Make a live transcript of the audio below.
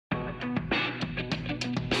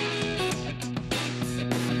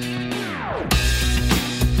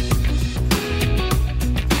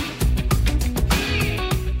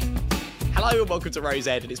welcome to Rose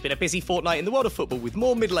Ed. And it's been a busy fortnight in the world of football with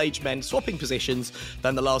more middle-aged men swapping positions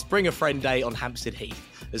than the last Bring a Friend Day on Hampstead Heath.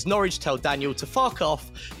 As Norwich tell Daniel to fuck off,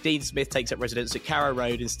 Dean Smith takes up residence at Carrow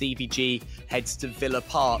Road and Stevie G heads to Villa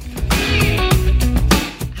Park.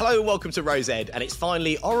 Hello and welcome to Rose Ed, and it's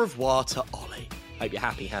finally au revoir to Ollie. Hope you're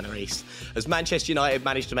happy, Hannah East. As Manchester United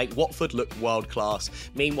managed to make Watford look world class.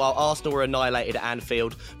 Meanwhile, Arsenal were annihilated at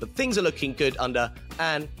Anfield, but things are looking good under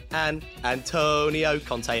Antonio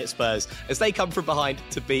Conte at Spurs as they come from behind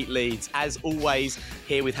to beat Leeds. As always,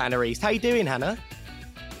 here with Hannah East. How you doing, Hannah?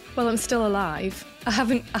 Well, I'm still alive. I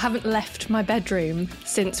haven't left my bedroom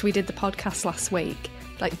since we did the podcast last week.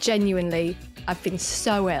 Like, genuinely, I've been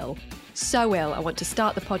so ill. So ill. I want to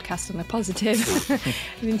start the podcast on a positive.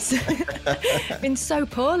 I've been so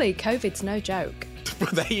poorly. COVID's no joke. Well,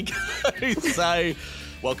 there you go. So,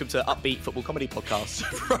 welcome to Upbeat Football Comedy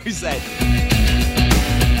Podcast, Rose Ed.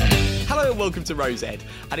 Hello and welcome to Rose Ed.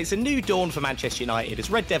 And it's a new dawn for Manchester United as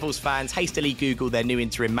Red Devils fans hastily Google their new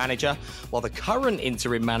interim manager, while the current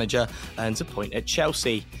interim manager earns a point at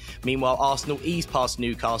Chelsea. Meanwhile, Arsenal ease past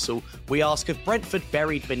Newcastle. We ask if Brentford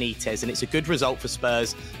buried Benitez, and it's a good result for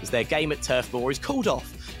Spurs as their game at Turf Moor is called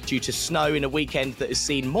off due to snow in a weekend that has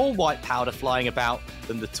seen more white powder flying about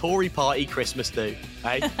than the Tory party Christmas do.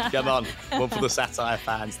 Hey, come on, one for the satire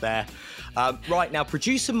fans there. Right now,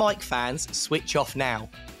 producer Mike fans, switch off now.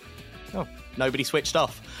 Oh, nobody switched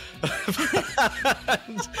off.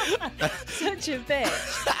 Such a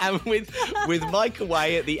bitch. And with Mike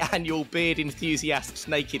away at the annual Beard Enthusiasts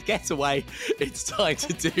Naked Getaway, it's time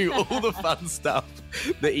to do all the fun stuff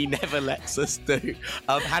that he never lets us do.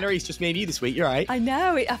 Hannah, it's just me and you this week. You're right. I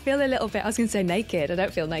know. I feel a little bit, I was going to say naked. I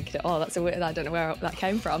don't feel naked at all. That's a weird, I don't know where that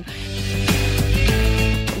came from.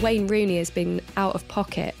 Wayne Rooney has been out of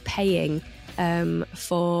pocket paying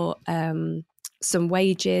for some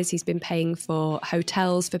wages. He's been paying for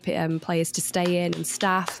hotels for players to stay in and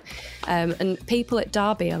staff. And people at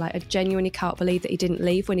Derby are like, I genuinely can't believe that he didn't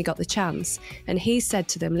leave when he got the chance. And he said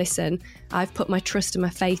to them, listen, I've put my trust and my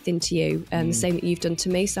faith into you, the same that you've done to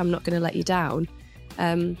me, so I'm not going to let you down.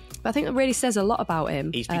 But I think that really says a lot about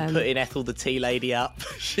him. He's been putting Ethel the tea lady up.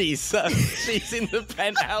 She's in the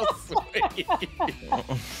penthouse.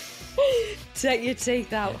 Take your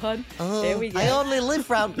teeth out, hun. Here we go. I only live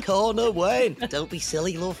round the corner, Wayne. Don't be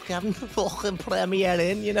silly, love. Having the fucking premiere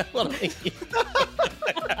in, you know what I mean?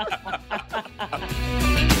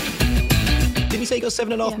 Didn't you say you got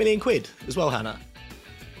 £7.5 million quid as well, Hannah?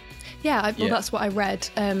 Yeah, that's what I read.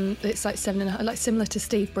 It's like 7.5, like similar to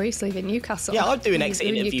Steve Bruce leaving Newcastle. Yeah, I'd do an exit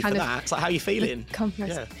interview for that. It's like, how are you feeling?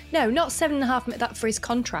 Yeah. No, not 7.5. That for his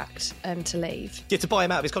contract to leave. Yeah, to buy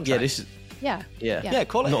him out of his contract. Yeah, this is. Yeah,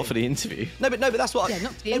 quality. Not for the interview. No, but that's what. Yeah,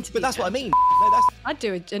 not for the interview. But that's what I mean. No, that's. I'd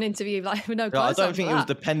do an interview like with no. No, I don't think it was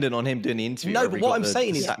dependent on him doing the interview. No, but what I'm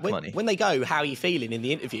saying is when when they go, how are you feeling in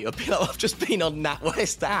the interview? I'd be like, I've just been on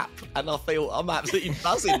NatWest app and I feel I'm absolutely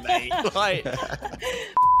buzzing, mate. Like,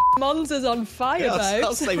 Monza's on fire,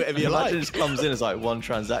 I'll say whatever you like. Imagine just comes in as like one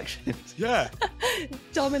transaction. Yeah.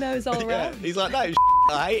 Dominoes all yeah. round. He's like, no,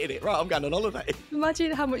 I hated it. Right, I'm going on holiday.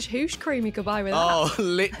 Imagine how much hoosh cream you could buy with that. Oh,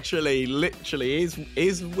 literally.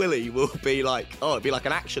 His Willie will be like, it'd be like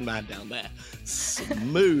an action man down there.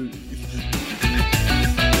 Smooth.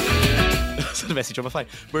 That's a message on my phone.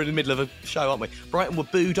 We're in the middle of a show, aren't we? Brighton were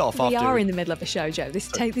booed off after... We are in the middle of a show, Joe.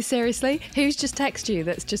 Take this seriously. Who's just texted you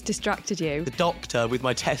that's just distracted you? The doctor with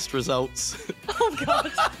my test results. Oh,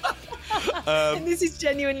 God. And this is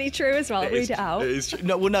genuinely true as well. Read it out. It is true.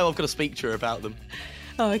 No, I've got to speak to her about them.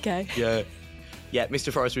 Oh, okay. Yeah. Yeah,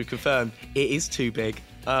 Mr. Forrest, we've confirmed it is too big.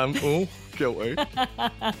 Guilty.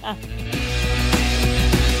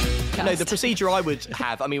 No, the procedure I would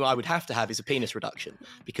have to have is a penis reduction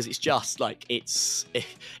because it's just like, do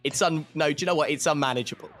you know what? It's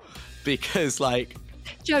unmanageable because like...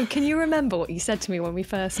 Joe, can you remember what you said to me when we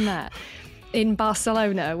first met in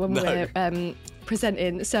Barcelona when we were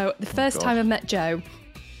presenting? So the first time I met Joe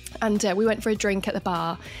and we went for a drink at the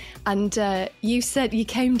bar and you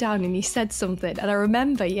came down and you said something and I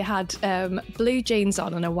remember you had blue jeans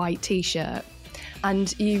on and a white t-shirt.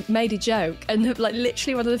 And you made a joke, and like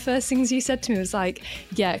literally one of the first things you said to me was like,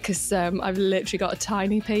 "Yeah, because I've literally got a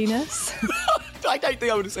tiny penis." I don't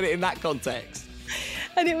think I would have said it in that context.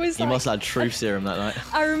 And it was. You must have had truth serum that night.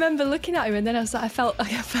 I remember looking at him, and then I was like, I felt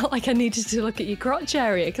like I needed to look at your crotch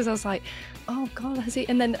area because I was like, "Oh God, has he?"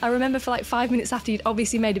 And then I remember for like 5 minutes after you'd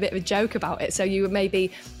obviously made a bit of a joke about it, so you were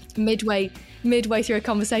maybe midway through a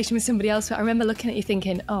conversation with somebody else. But I remember looking at you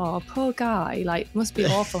thinking, oh, poor guy, like, must be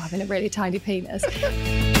awful having a really tiny penis.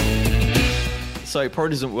 So it probably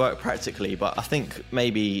doesn't work practically, but I think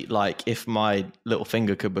maybe like if my little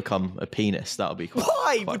finger could become a penis, that would be quite.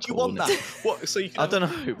 Why quite would you cool, want that? wouldn't it? What? So you can I don't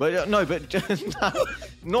know, but no, but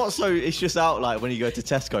not so. It's just out like when you go to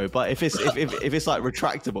Tesco. But if it's if it's like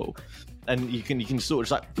retractable, and you can sort of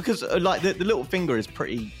just like because like the little finger is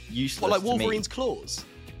pretty useless. What, like to me. Wolverine's claws?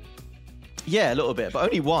 Yeah, a little bit, but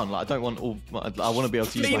only one. Like I don't want all. I want to be able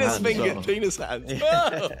to use my Penis hands. finger, as well. penis hands.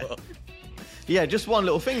 Yeah, just one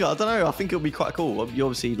little finger. I don't know. I think it'll be quite cool. You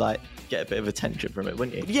obviously like get a bit of attention from it,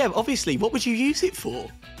 wouldn't you? Yeah, obviously. What would you use it for?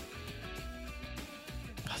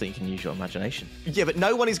 I think you can use your imagination. Yeah, but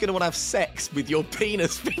no one is going to want to have sex with your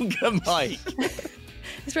penis finger, Mike.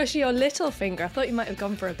 Especially your little finger. I thought you might have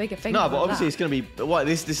gone for a bigger finger. No, but than obviously that. it's going to be what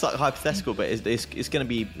this like hypothetical, but it's going to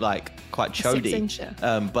be like quite chody.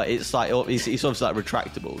 6-incher. But it's like it's obviously like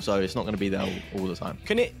retractable, so it's not going to be there all the time.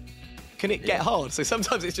 Can it get hard? So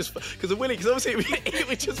sometimes it's just because of Willie. Because obviously it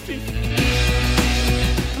would just be.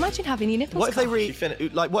 Imagine having your nipples. What if they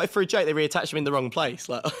cut. what if for a joke they reattach them in the wrong place,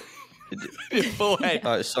 like your forehead?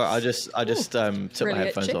 Oh, sorry, I just took my Really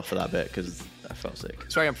headphones itchy. off for that bit because I felt sick.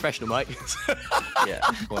 It's very unprofessional, Mike. Yeah,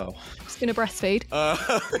 well, Just gonna breastfeed.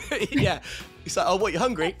 Yeah. It's like, oh, what? You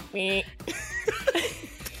hungry?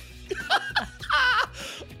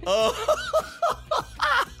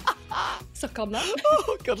 Suck on that.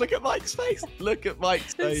 Oh God! Look at Mike's face. Look at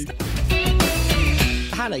Mike's face.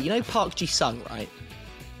 Hannah, you know Park Ji-sung, right?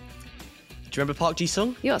 Do you remember Park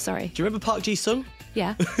Ji-sung? You're sorry. Do you remember Park Ji-sung?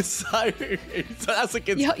 Yeah. so that's a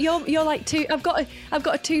good. You're like I've got a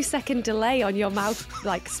 2-second delay on your mouth,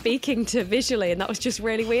 like speaking to visually, and that was just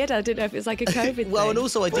really weird. I didn't know if it was like a COVID Well, thing. and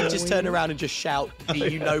also I did just turn around and just shout, "Do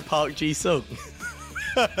you know Park Ji-sung?"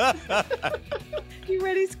 You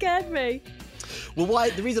really scared me. Well, why?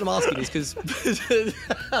 The reason I'm asking is because.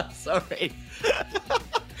 Sorry.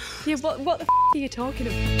 Yeah, what the are you talking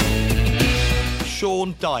about?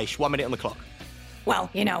 Sean Dyche, 1 minute on the clock. Well,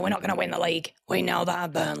 you know, we're not going to win the league. We know that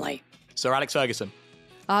at Burnley. Sir Alex Ferguson.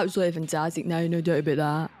 Absolutely fantastic. No doubt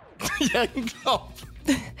about Yeah, stop.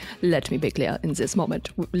 that. Let me be clear. In this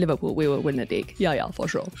moment, Liverpool, we will win the league. Yeah, for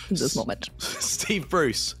sure. In this moment. Steve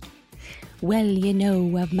Bruce. Well, you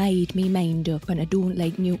know, I've made me mind up, and I don't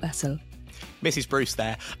like Newcastle. Mrs. Bruce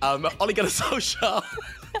there. Ole Gunnar Solskjaer.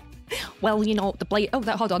 Well, you know,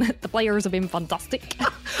 hold on. The players have been fantastic.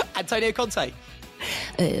 Antonio Conte.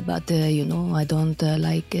 But you know, I don't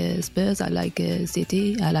like Spurs. I like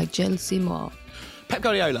City. I like Chelsea more. Pep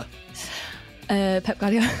Guardiola. Pep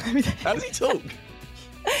Guardiola. How does he talk?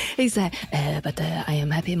 He's but I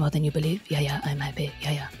am happy more than you believe. Yeah, I'm happy.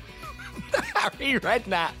 Yeah. Harry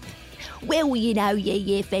Redknapp. Well, you know,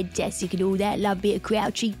 yeah, fantastic and all that. Love a bit of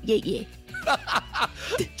Crouchy. Yeah.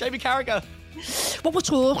 Jamie Carragher. What we're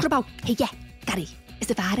talking about? Hey, yeah, Gary, it's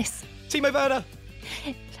the virus. Timo Werner.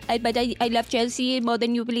 But I love Chelsea more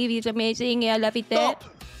than you believe. It's amazing. I love it there. Stop.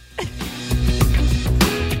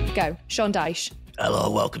 Go, Sean Dyche. Hello,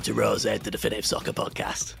 welcome to Rose Ed, the Definitive Soccer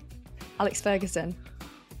Podcast. Alex Ferguson.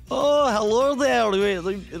 Oh, hello there.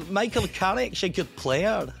 Michael Carrick's a good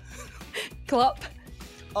player. Klopp.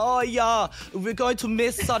 Oh, yeah, we're going to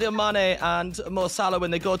miss Sadio Mane and Mo Salah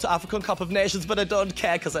when they go to African Cup of Nations, but I don't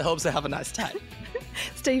care because I hope they have a nice time.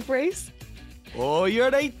 Steve Bruce. Oh, you're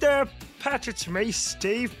right there, Pat. It's me,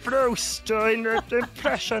 Steve Bruce, doing the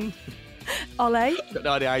impression. Ole. Got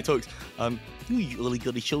no idea how he talks. You really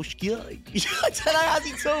got a show guy. I don't know how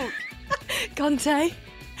he talk. Conte.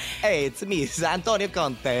 Hey, it's me, it's Antonio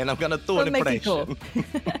Conte, and I'm gonna do an What makes you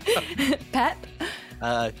impression. Pep.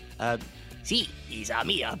 Sí, it's a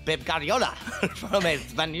me, Pep Guardiola from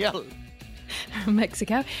Espanyol.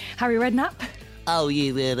 Mexico. Harry Redknapp. Oh,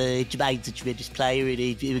 you were Jermaine's a tremendous player and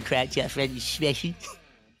a cracked out French special.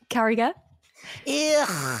 Carragher.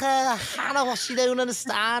 Hannah, what you don't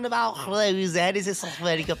understand about Rose Ed is this a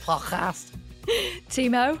very good podcast.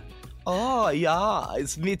 Timo. Oh, yeah,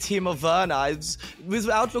 it's me, Timo Werner.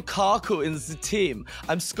 Without Lukaku in the team,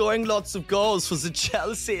 I'm scoring lots of goals for the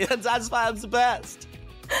Chelsea, and that's why I'm the best.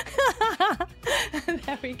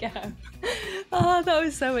 There we go. Oh, that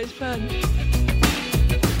was so much fun.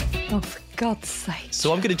 Oh, for God's sake.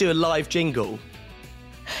 So I'm going to do a live jingle.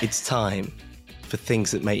 It's time for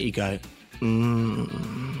things that make you go,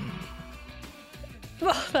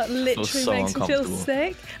 Oh, that literally so makes me feel uncomfortable.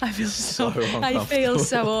 sick. I feel So I feel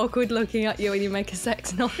so uncomfortable. awkward looking at you when you make a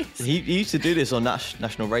sex noise. he used to do this on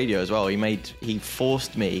national radio as well. He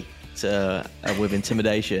forced me to, with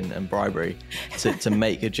intimidation and bribery, to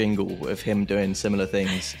make a jingle of him doing similar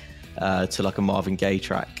things to like a Marvin Gaye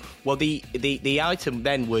track. Well, the item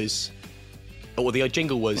then was, or the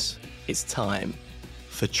jingle was, it's time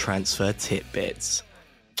for transfer tidbits.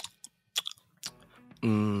 Oh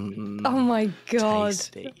my God.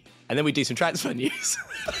 Tasty. And then we do some transfer news.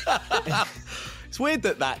 It's weird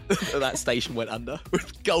that station went under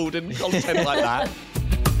with golden content like that.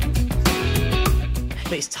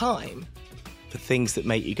 But it's time for things that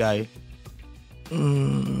make you go,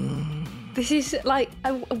 This is like,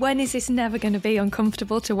 when is this never going to be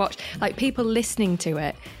uncomfortable to watch? Like, people listening to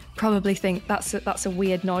it probably think that's a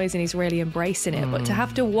weird noise and he's really embracing it. But to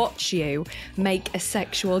have to watch you make a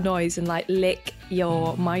sexual noise and like lick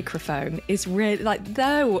your microphone is really like,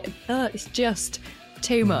 no, it's just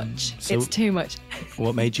too much. So it's too much.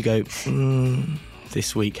 what made you go,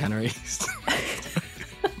 this week, Hannah East?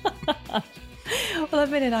 Well,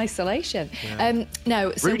 I've been in isolation. Yeah.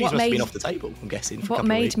 No, so Rudy's what must made have been off the table, I'm guessing, for a what couple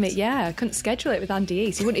made of me? weeks. Yeah, I couldn't schedule it with Andy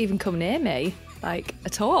East. He wouldn't even come near me, like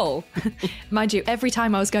at all. Mind you, every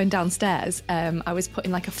time I was going downstairs, I was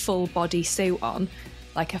putting like a full body suit on,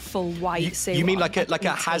 like a full white suit. You mean on, like a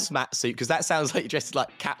hazmat suit? Because that sounds like you're dressed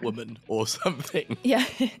like Catwoman or something. Yeah,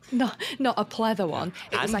 not a pleather one.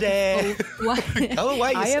 It was like Andy. a full. Go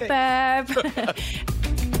away, you sick. Hiya, babe.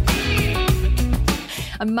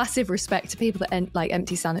 A massive respect to people that like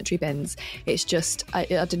empty sanitary bins. It's just, I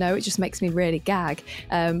don't know, it just makes me really gag.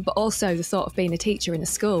 But also the thought of being a teacher in a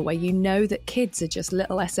school where you know that kids are just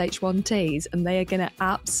little SH1Ts and they are going to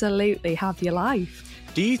absolutely have your life.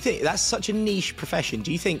 Do you think that's such a niche profession?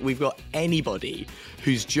 Do you think we've got anybody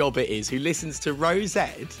whose job it is who listens to Rose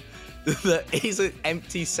Ed that is an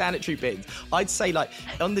empty sanitary bins? I'd say, like,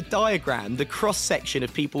 on the diagram, the cross section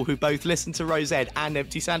of people who both listen to Rose Ed and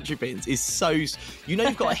empty sanitary bins is so, you know,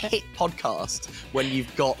 you've got a hit podcast when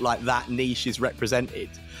you've got like that niche is represented.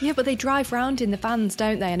 Yeah, but they drive round in the vans,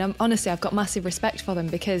 don't they? And honestly, I've got massive respect for them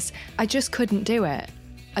because I just couldn't do it.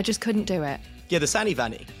 Yeah, the Sanny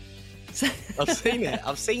Vanny. I've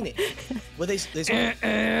seen it. Well, there's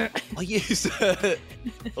I use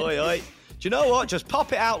oi. Do you know what? Just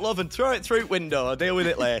pop it out, love, and throw it through the window. I'll deal with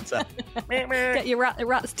it later. Get your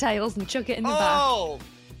rat's tails and chuck it in the back.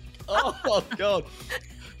 Oh, God.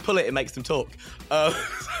 Pull it, it makes them talk.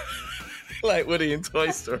 Like Woody in Toy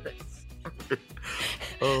Story.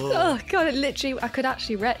 Oh, God, I could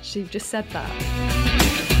actually retch you've just said that.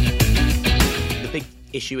 The big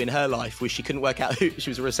issue in her life was she couldn't work out she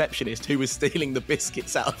was a receptionist who was stealing the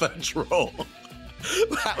biscuits out of her drawer.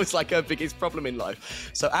 That was like her biggest problem in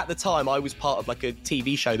life. So at the time I was part of like a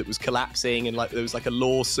TV show that was collapsing and like there was like a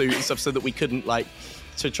lawsuit and stuff so that we couldn't like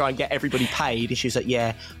to try and get everybody paid. And she was like,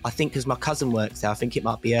 yeah, I think because my cousin works there, I think it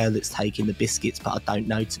might be her that's taking the biscuits, but I don't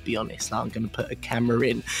know, to be honest. Like, I'm going to put a camera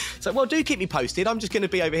in. So, well, do keep me posted. I'm just going to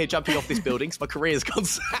be over here jumping off this building because my career's gone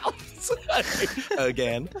south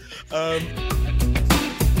again.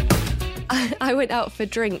 I went out for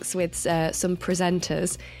drinks with some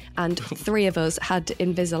presenters and 3 of us had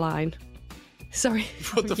Invisalign. Sorry,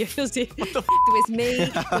 it was me,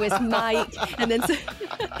 it was Mike, and then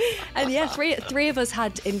and yeah, three of us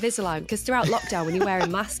had Invisalign because throughout lockdown when you're wearing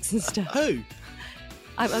masks and stuff. Who?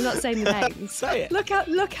 I'm not saying the names. Say it.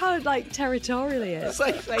 Look how like territorial he is.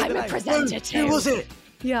 Say I'm the a names. presenter too. Who was it?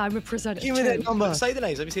 Yeah, I'm a presenter Give me too. that number. Say the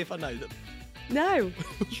names. Let me see if I know them. No.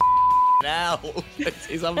 Now, this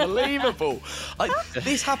is unbelievable.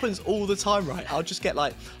 This happens all the time, right? I'll just get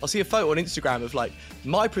like, I'll see a photo on Instagram of like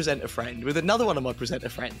my presenter friend with another one of my presenter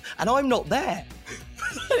friend, and I'm not there.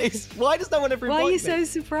 Why does no one ever invite me? Why are you so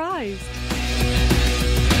surprised?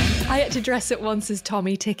 I had to dress up once as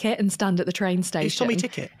Tommy Ticket and stand at the train station. Who's Tommy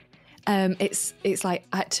Ticket? It's like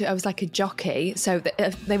I was like a jockey. So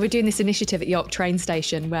they were doing this initiative at York train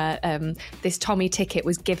station where this Tommy Ticket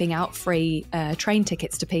was giving out free train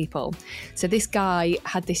tickets to people. So this guy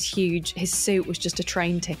had this huge, his suit was just a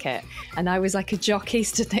train ticket, and I was like a jockey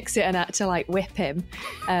stood next to it and I had to like whip him.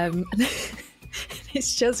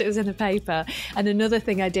 It was in the paper. And another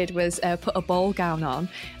thing I did was put a ball gown on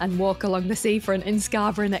and walk along the seafront in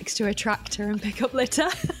Scarborough next to a tractor and pick up litter.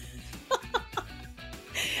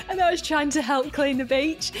 And I was trying to help clean the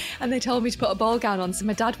beach, and they told me to put a ball gown on. So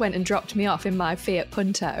my dad went and dropped me off in my Fiat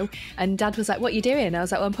Punto, and Dad was like, "What are you doing?" I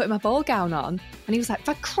was like, "Well, I'm putting my ball gown on." And he was like,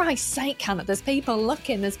 "For Christ's sake, Hannah, there's people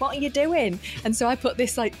looking. What are you doing?" And so I put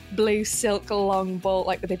this like blue silk long ball,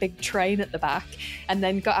 like with a big train at the back, and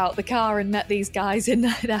then got out the car and met these guys in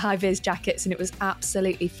their high-vis jackets, and it was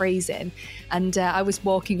absolutely freezing. And I was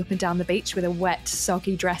walking up and down the beach with a wet,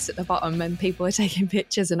 soggy dress at the bottom, and people were taking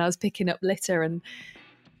pictures, and I was picking up litter. And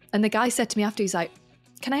the guy said to me after, he's like,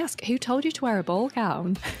 Can I ask, who told you to wear a ball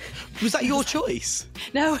gown? Was that your choice?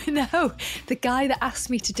 No. The guy that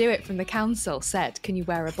asked me to do it from the council said, can you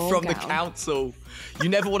wear a ball gown? From the council. You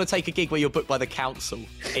never want to take a gig where you're booked by the council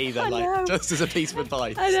either, just as a piece of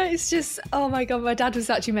advice. I know, it's just, oh my God, my dad was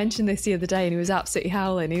actually mentioning this the other day and he was absolutely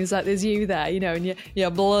howling. He was like, there's you there, and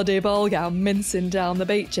your bloody ball gown mincing down the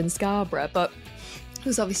beach in Scarborough. But it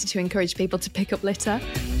was obviously to encourage people to pick up litter.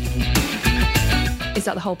 Is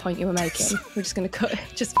that the whole point you were making? We're just going to cut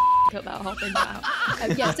that whole thing out.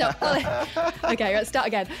 Okay, let's start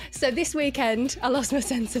again. So this weekend, I lost my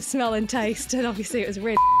sense of smell and taste, and obviously it was a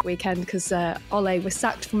really weekend because Ole was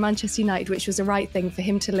sacked from Manchester United, which was the right thing for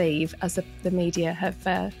him to leave, as the media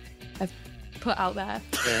have put out there.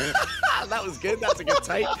 That was good. That's a good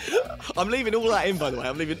take. I'm leaving all that in, by the way.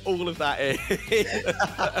 I'm leaving all of that in.